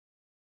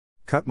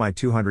Cut my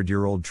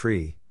 200-year-old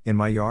tree, in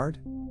my yard?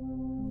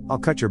 I'll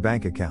cut your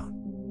bank account.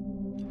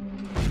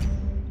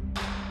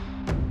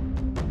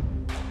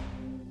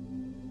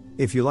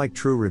 If you like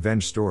true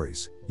revenge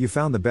stories, you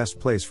found the best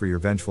place for your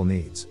vengeful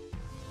needs.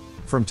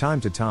 From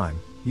time to time,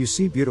 you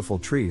see beautiful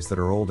trees that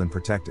are old and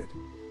protected.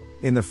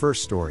 In the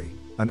first story,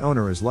 an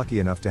owner is lucky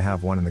enough to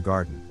have one in the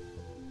garden.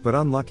 But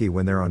unlucky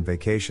when they're on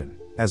vacation,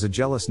 as a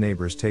jealous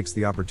neighbor takes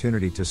the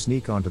opportunity to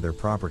sneak onto their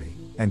property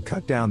and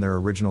cut down their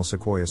original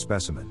Sequoia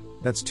specimen,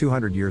 that's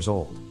 200 years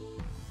old.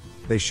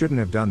 They shouldn't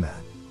have done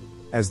that,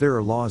 as there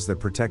are laws that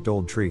protect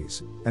old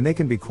trees, and they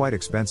can be quite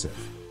expensive.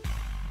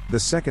 The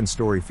second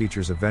story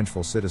features a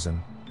vengeful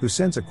citizen who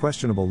sends a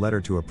questionable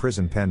letter to a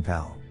prison pen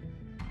pal,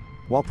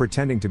 while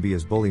pretending to be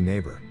his bully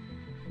neighbor,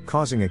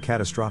 causing a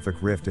catastrophic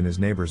rift in his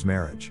neighbor's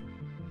marriage.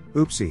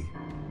 Oopsie.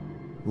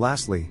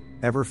 Lastly,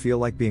 ever feel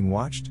like being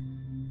watched?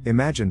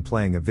 Imagine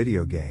playing a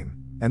video game,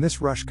 and this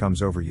rush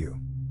comes over you.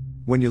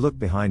 When you look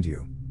behind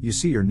you, you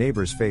see your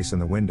neighbor's face in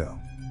the window.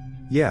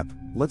 Yep,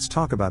 let's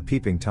talk about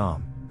Peeping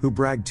Tom, who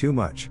bragged too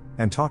much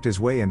and talked his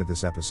way into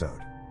this episode.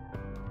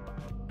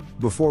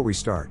 Before we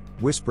start,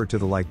 whisper to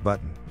the like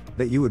button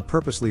that you would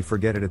purposely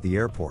forget it at the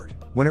airport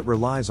when it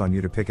relies on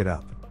you to pick it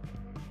up.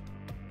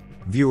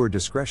 Viewer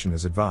discretion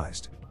is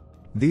advised.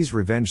 These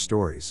revenge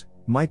stories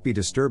might be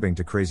disturbing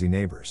to crazy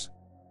neighbors.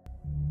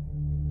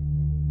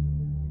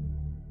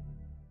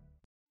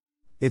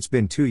 It's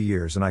been 2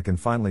 years and I can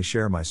finally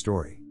share my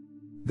story.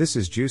 This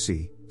is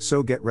juicy,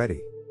 so get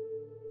ready.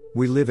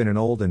 We live in an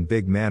old and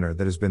big manor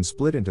that has been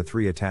split into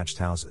 3 attached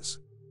houses.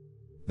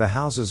 The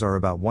houses are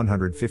about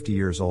 150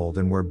 years old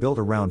and were built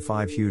around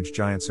 5 huge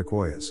giant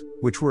sequoias,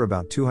 which were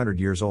about 200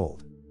 years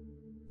old.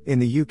 In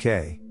the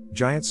UK,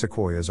 giant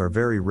sequoias are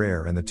very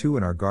rare, and the 2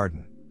 in our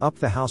garden upped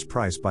the house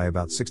price by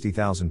about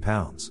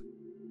 £60,000.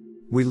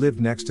 We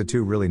lived next to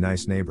 2 really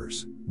nice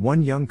neighbors,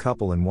 one young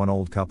couple and one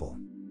old couple.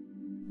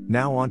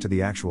 Now on to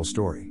the actual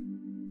story.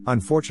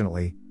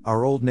 Unfortunately,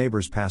 our old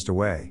neighbors passed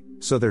away,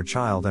 so their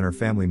child and her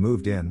family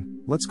moved in.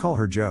 Let's call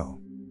her Jo.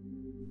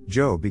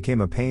 Jo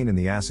became a pain in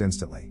the ass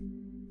instantly.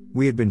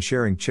 We had been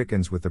sharing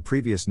chickens with the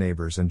previous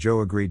neighbors and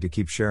Jo agreed to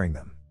keep sharing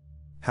them.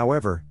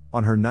 However,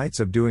 on her nights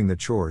of doing the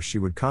chores she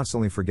would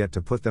constantly forget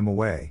to put them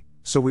away,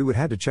 so we would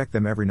have to check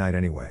them every night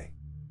anyway.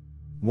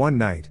 One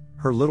night,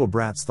 her little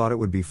brats thought it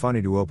would be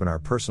funny to open our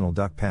personal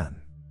duck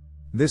pen.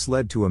 This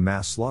led to a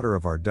mass slaughter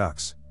of our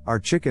ducks. Our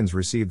chickens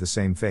received the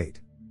same fate.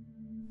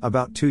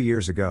 About 2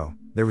 years ago,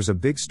 there was a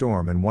big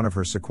storm and one of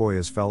her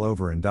sequoias fell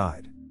over and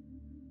died.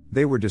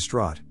 They were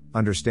distraught,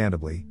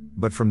 understandably,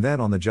 but from then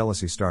on the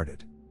jealousy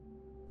started.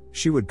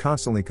 She would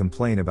constantly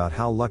complain about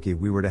how lucky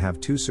we were to have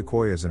 2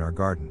 sequoias in our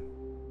garden,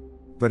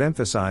 but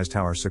emphasized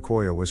how our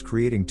sequoia was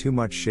creating too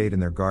much shade in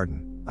their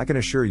garden. I can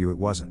assure you it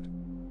wasn't.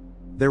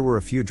 There were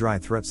a few dry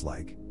threats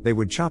like, they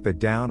would chop it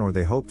down or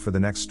they hoped for the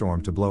next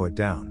storm to blow it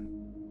down.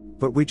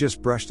 But we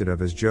just brushed it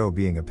off as Jo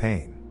being a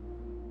pain.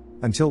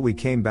 Until we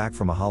came back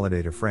from a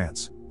holiday to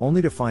France,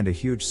 only to find a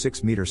huge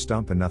 6-meter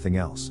stump and nothing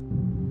else.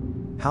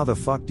 How the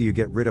fuck do you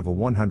get rid of a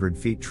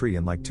 100-foot tree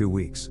in like 2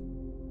 weeks?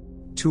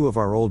 2 of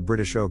our old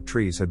British oak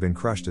trees had been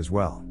crushed as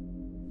well.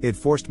 It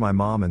forced my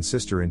mom and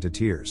sister into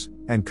tears,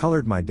 and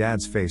colored my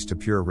dad's face to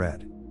pure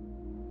red.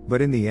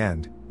 But in the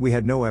end, we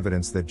had no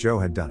evidence that Jo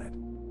had done it.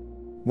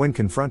 When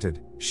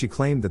confronted, she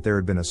claimed that there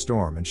had been a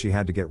storm and she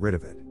had to get rid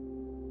of it.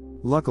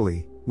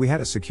 Luckily, we had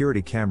a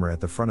security camera at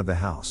the front of the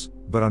house,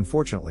 but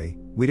unfortunately,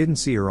 we didn't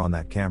see her on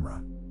that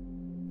camera.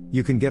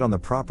 You can get on the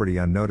property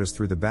unnoticed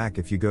through the back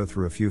if you go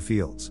through a few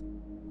fields.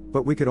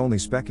 But we could only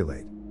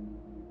speculate.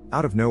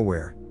 Out of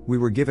nowhere, we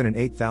were given an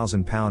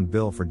 £8,000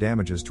 bill for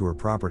damages to her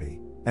property,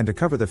 and to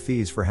cover the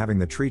fees for having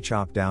the tree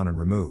chopped down and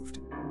removed.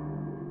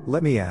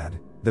 Let me add,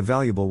 the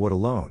valuable wood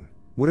alone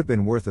would have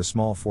been worth a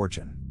small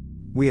fortune.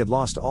 We had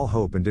lost all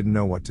hope and didn't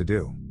know what to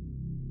do.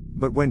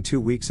 But when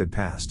 2 weeks had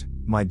passed,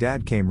 my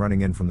dad came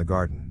running in from the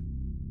garden.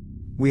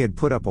 We had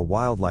put up a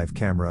wildlife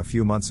camera a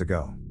few months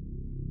ago.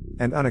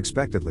 And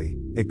unexpectedly,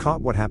 it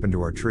caught what happened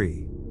to our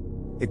tree.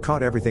 It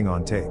caught everything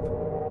on tape.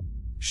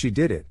 She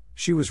did it,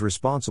 she was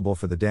responsible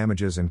for the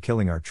damages and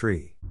killing our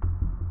tree.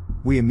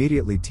 We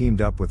immediately teamed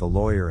up with a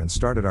lawyer and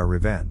started our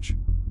revenge.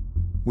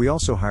 We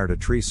also hired a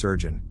tree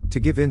surgeon to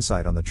give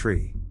insight on the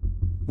tree,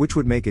 which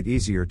would make it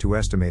easier to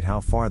estimate how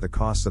far the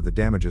costs of the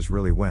damages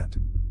really went.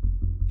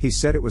 He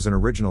said it was an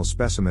original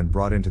specimen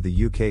brought into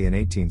the UK in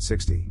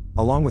 1860,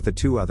 along with the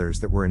 2 others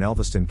that were in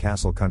Elveston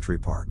Castle Country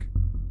Park.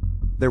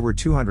 There were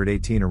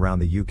 218 around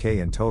the UK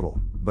in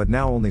total, but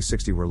now only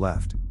 60 were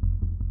left.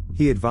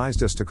 He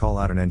advised us to call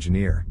out an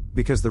engineer,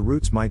 because the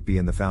roots might be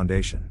in the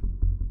foundation.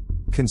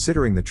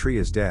 Considering the tree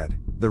is dead,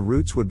 the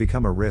roots would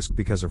become a risk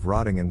because of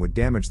rotting and would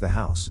damage the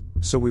house,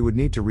 so we would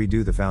need to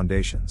redo the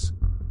foundations.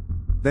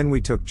 Then we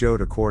took Jo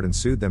to court and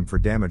sued them for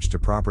damage to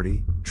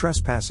property,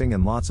 trespassing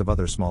and lots of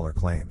other smaller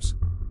claims.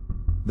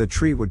 The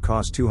tree would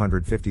cost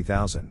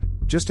 $250,000,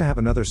 just to have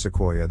another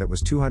sequoia that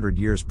was 200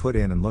 years put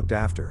in and looked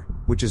after,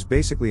 which is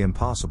basically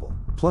impossible,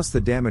 plus the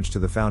damage to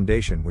the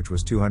foundation which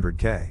was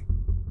 $200K.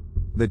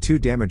 The 2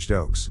 damaged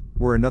oaks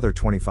were another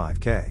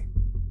 $25K.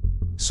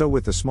 So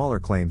with the smaller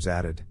claims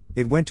added,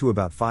 it went to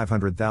about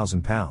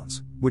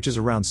 £500,000, which is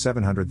around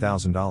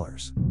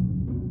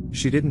 $700,000.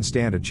 She didn't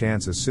stand a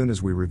chance as soon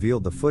as we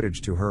revealed the footage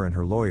to her and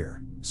her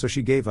lawyer, so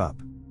she gave up.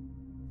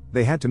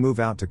 They had to move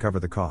out to cover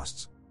the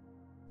costs.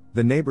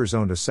 The neighbors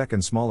owned a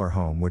second smaller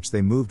home which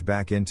they moved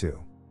back into.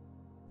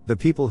 The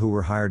people who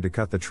were hired to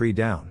cut the tree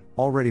down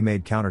already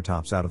made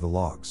countertops out of the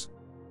logs.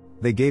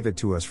 They gave it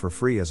to us for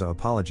free as an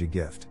apology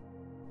gift.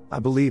 I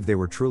believe they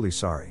were truly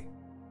sorry.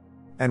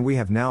 And we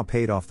have now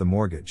paid off the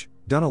mortgage,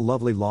 done a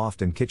lovely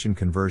loft and kitchen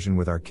conversion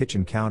with our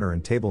kitchen counter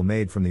and table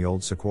made from the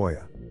old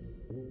Sequoia.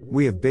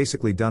 We have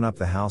basically done up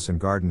the house and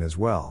garden as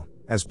well,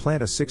 as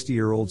plant a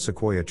 60-year-old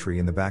Sequoia tree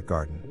in the back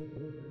garden.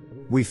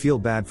 We feel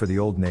bad for the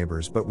old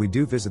neighbors, but we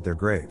do visit their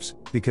graves,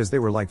 because they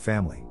were like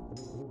family.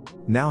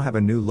 Now have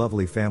a new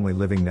lovely family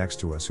living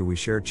next to us who we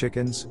share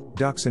chickens,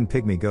 ducks and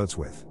pygmy goats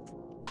with.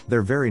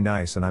 They're very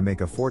nice and I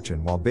make a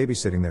fortune while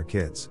babysitting their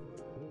kids.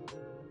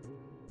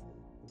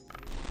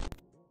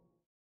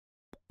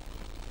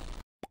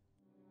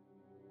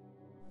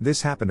 This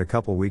happened a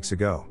couple weeks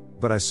ago,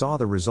 but I saw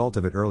the result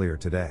of it earlier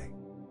today.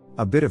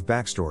 A bit of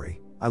backstory: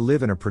 I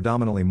live in a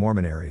predominantly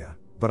Mormon area,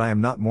 but I am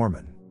not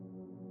Mormon.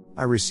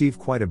 I receive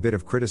quite a bit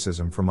of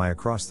criticism from my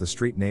across the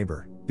street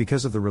neighbor,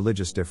 because of the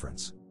religious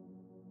difference.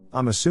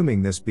 I'm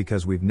assuming this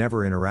because we've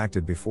never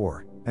interacted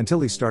before, until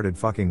he started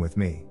fucking with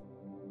me.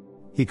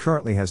 He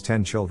currently has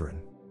 10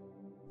 children.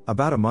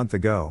 About a month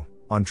ago,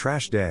 on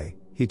trash day,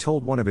 he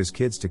told one of his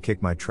kids to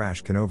kick my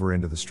trash can over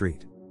into the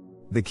street.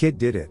 The kid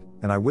did it,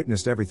 and I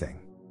witnessed everything.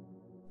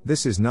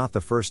 This is not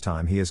the first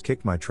time he has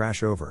kicked my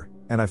trash over,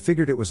 and I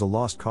figured it was a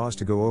lost cause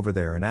to go over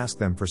there and ask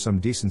them for some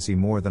decency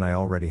more than I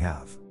already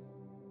have.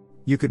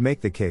 You could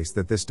make the case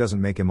that this doesn't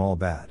make him all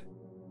bad.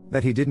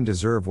 That he didn't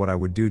deserve what I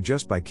would do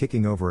just by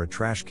kicking over a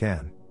trash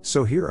can,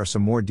 so here are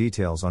some more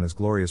details on his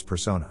glorious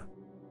persona.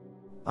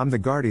 I'm the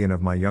guardian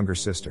of my younger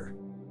sister.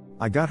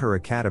 I got her a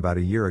cat about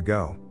a year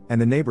ago, and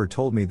the neighbor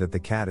told me that the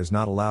cat is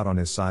not allowed on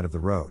his side of the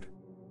road.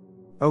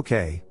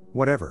 Okay,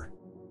 whatever.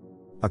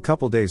 A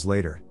couple days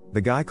later, the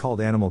guy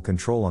called animal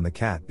control on the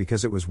cat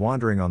because it was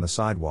wandering on the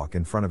sidewalk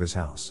in front of his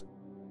house.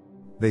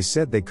 They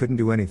said they couldn't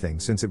do anything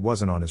since it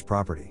wasn't on his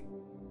property.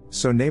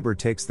 So neighbor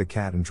takes the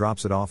cat and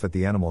drops it off at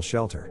the animal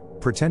shelter,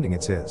 pretending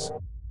it's his.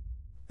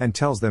 And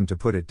tells them to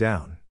put it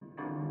down.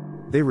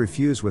 They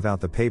refuse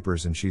without the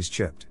papers and she's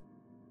chipped.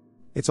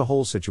 It's a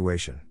whole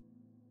situation.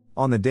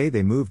 On the day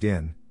they moved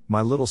in,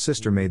 my little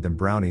sister made them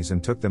brownies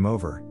and took them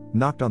over,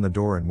 knocked on the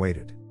door and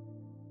waited.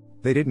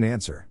 They didn't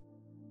answer.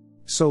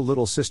 So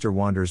little sister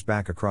wanders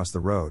back across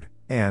the road,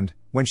 and,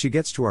 when she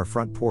gets to our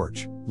front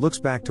porch, looks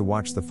back to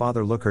watch the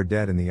father look her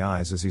dead in the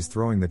eyes as he's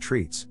throwing the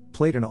treats,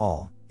 plate and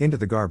all, into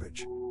the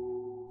garbage.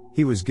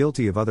 He was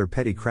guilty of other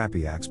petty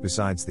crappy acts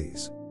besides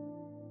these.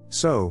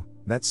 So,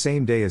 that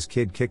same day as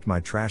kid kicked my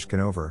trash can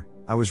over,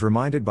 I was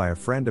reminded by a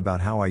friend about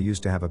how I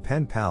used to have a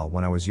pen pal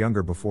when I was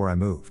younger before I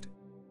moved.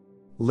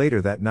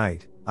 Later that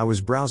night, I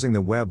was browsing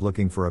the web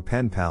looking for a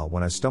pen pal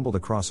when I stumbled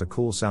across a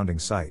cool sounding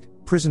site,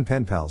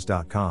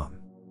 prisonpenpals.com.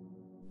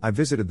 I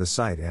visited the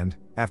site and,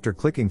 after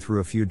clicking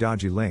through a few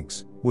dodgy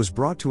links, was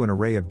brought to an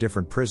array of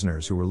different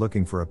prisoners who were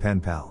looking for a pen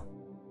pal.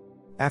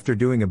 After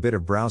doing a bit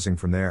of browsing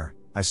from there,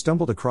 I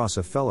stumbled across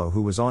a fellow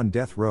who was on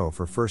death row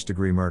for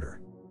first-degree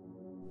murder.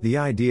 The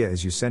idea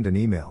is you send an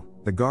email,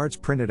 the guards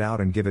print it out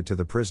and give it to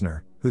the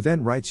prisoner, who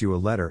then writes you a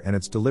letter and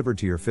it's delivered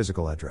to your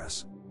physical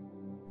address.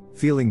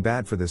 Feeling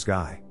bad for this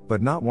guy,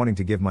 but not wanting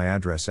to give my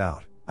address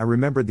out, I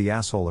remembered the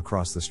asshole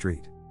across the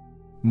street.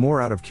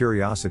 More out of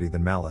curiosity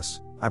than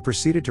malice, I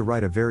proceeded to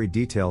write a very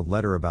detailed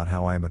letter about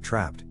how I am a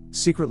trapped,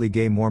 secretly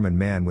gay Mormon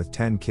man with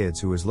 10 kids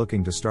who is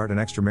looking to start an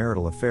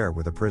extramarital affair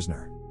with a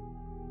prisoner.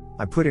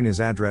 I put in his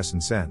address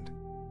and send.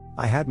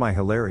 I had my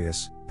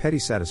hilarious, petty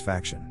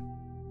satisfaction.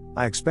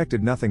 I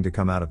expected nothing to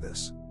come out of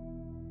this.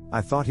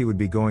 I thought he would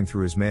be going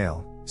through his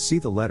mail, see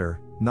the letter,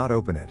 not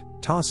open it,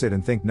 toss it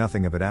and think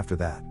nothing of it after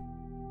that.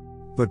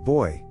 But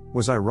boy,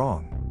 was I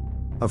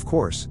wrong. Of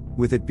course,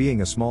 with it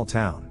being a small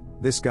town,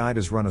 this guy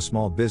does run a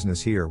small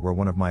business here where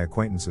one of my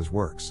acquaintances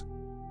works.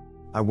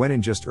 I went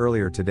in just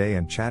earlier today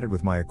and chatted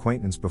with my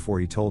acquaintance before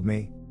he told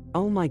me.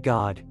 Oh my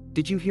God,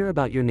 did you hear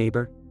about your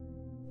neighbor?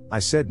 I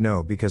said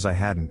no because I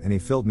hadn't and he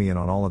filled me in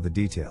on all of the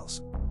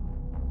details.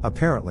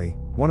 Apparently,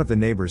 one of the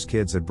neighbor's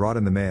kids had brought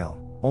in the mail,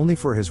 only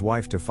for his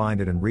wife to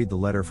find it and read the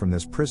letter from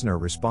this prisoner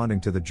responding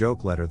to the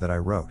joke letter that I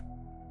wrote.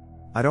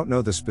 I don't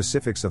know the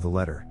specifics of the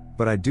letter,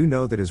 but I do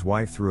know that his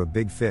wife threw a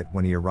big fit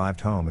when he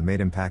arrived home and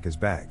made him pack his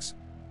bags.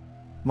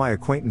 My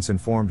acquaintance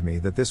informed me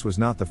that this was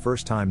not the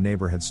first time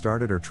neighbor had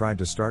started or tried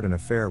to start an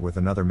affair with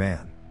another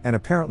man, and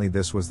apparently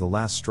this was the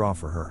last straw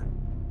for her.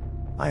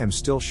 I am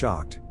still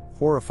shocked,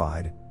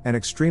 horrified, and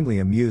extremely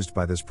amused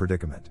by this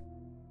predicament.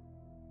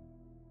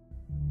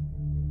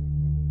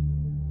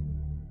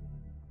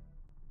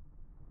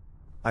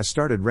 I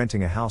started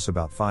renting a house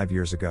about 5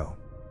 years ago.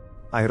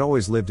 I had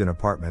always lived in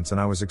apartments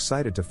and I was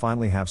excited to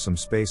finally have some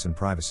space and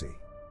privacy.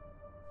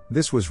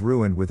 This was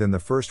ruined within the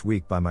first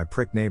week by my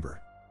prick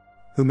neighbor,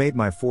 who made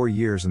my 4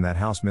 years in that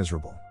house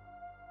miserable.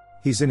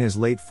 He's in his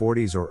late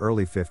 40s or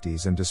early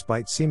 50s, and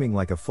despite seeming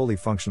like a fully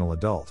functional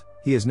adult,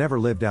 he has never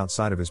lived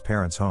outside of his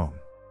parents' home.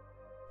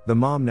 The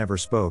mom never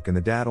spoke and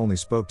the dad only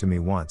spoke to me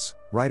once,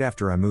 right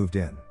after I moved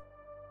in.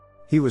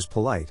 He was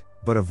polite,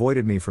 but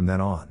avoided me from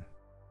then on.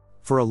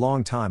 For a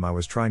long time I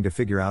was trying to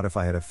figure out if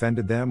I had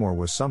offended them or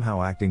was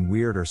somehow acting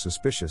weird or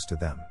suspicious to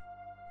them.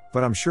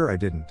 But I'm sure I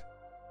didn't.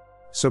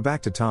 So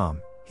back to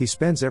Tom. He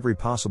spends every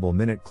possible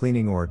minute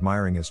cleaning or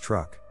admiring his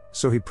truck,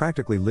 so he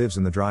practically lives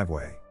in the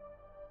driveway.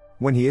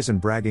 When he isn't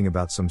bragging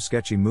about some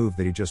sketchy move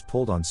that he just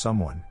pulled on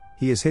someone,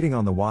 he is hitting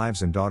on the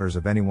wives and daughters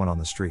of anyone on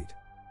the street.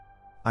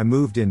 I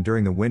moved in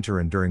during the winter,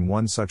 and during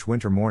one such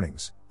winter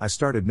mornings, I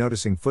started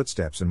noticing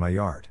footsteps in my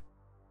yard.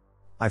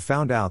 I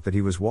found out that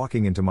he was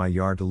walking into my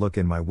yard to look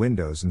in my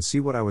windows and see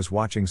what I was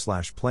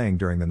watching/playing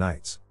during the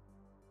nights.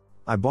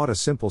 I bought a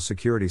simple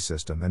security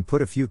system and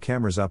put a few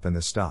cameras up, and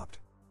this stopped.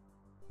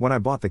 When I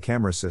bought the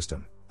camera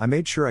system, I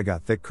made sure I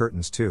got thick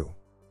curtains too.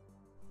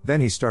 Then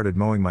he started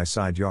mowing my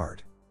side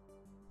yard.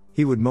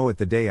 He would mow it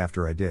the day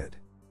after I did.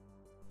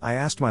 I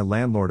asked my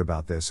landlord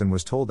about this and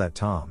was told that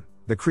Tom,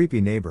 the creepy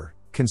neighbor,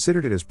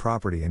 considered it his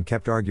property and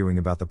kept arguing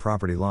about the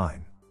property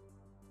line.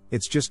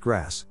 It's just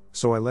grass,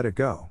 so I let it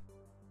go.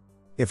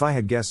 If I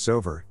had guests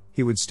over,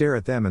 he would stare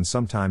at them and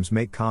sometimes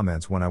make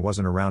comments when I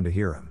wasn't around to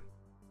hear him.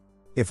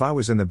 If I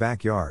was in the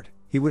backyard,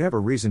 he would have a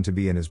reason to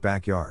be in his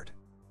backyard.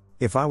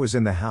 If I was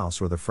in the house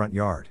or the front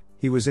yard,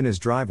 he was in his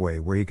driveway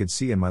where he could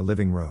see in my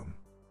living room.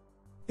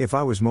 If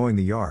I was mowing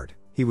the yard,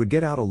 he would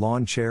get out a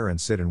lawn chair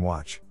and sit and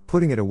watch,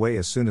 putting it away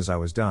as soon as I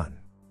was done.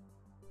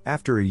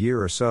 After a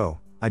year or so,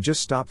 I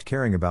just stopped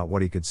caring about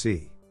what he could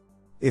see.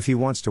 If he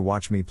wants to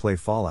watch me play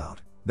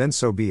Fallout, then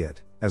so be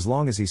it, as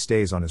long as he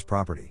stays on his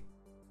property.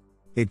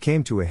 It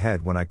came to a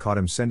head when I caught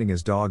him sending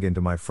his dog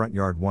into my front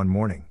yard one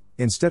morning,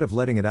 instead of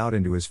letting it out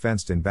into his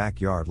fenced-in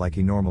backyard like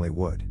he normally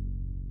would.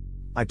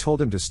 I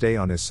told him to stay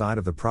on his side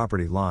of the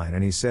property line,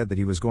 and he said that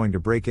he was going to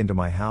break into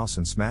my house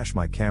and smash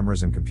my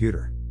cameras and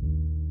computer.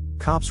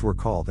 Cops were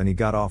called and he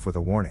got off with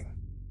a warning.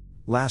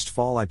 Last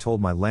fall I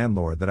told my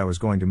landlord that I was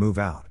going to move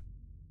out.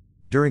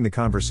 During the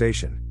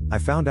conversation, I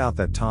found out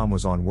that Tom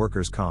was on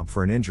workers' comp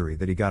for an injury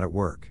that he got at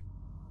work.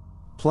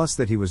 Plus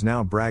that he was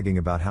now bragging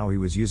about how he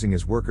was using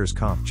his workers'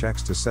 comp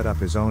checks to set up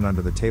his own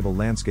under-the-table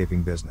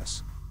landscaping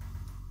business.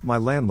 My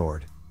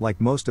landlord,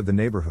 like most of the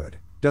neighborhood,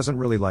 doesn't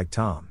really like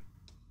Tom.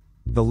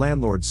 The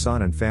landlord's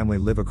son and family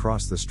live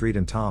across the street,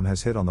 and Tom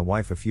has hit on the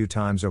wife a few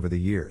times over the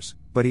years,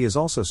 but he has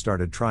also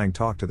started trying to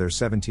talk to their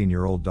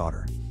 17-year-old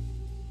daughter.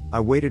 I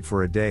waited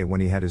for a day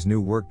when he had his new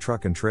work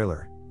truck and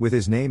trailer, with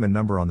his name and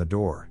number on the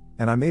door,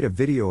 and I made a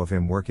video of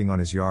him working on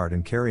his yard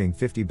and carrying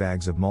 50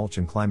 bags of mulch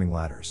and climbing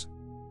ladders.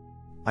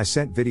 I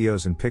sent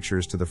videos and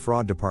pictures to the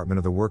fraud department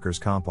of the workers'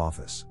 comp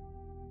office.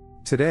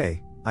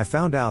 Today, I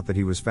found out that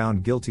he was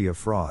found guilty of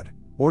fraud,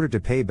 ordered to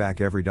pay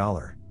back every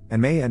dollar,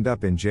 and may end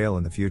up in jail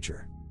in the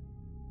future.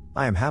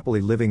 I am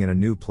happily living in a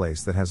new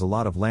place that has a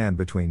lot of land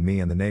between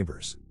me and the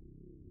neighbors.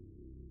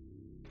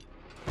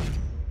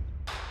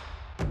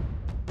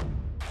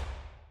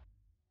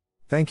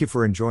 Thank you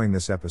for enjoying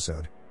this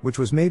episode, which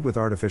was made with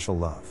artificial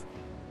love.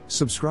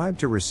 Subscribe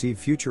to receive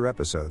future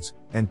episodes,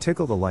 and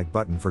tickle the like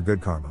button for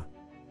good karma.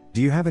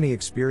 Do you have any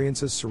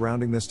experiences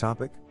surrounding this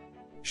topic?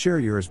 Share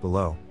yours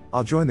below,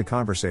 I'll join the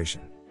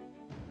conversation.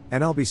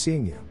 And I'll be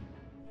seeing you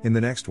in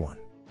the next one.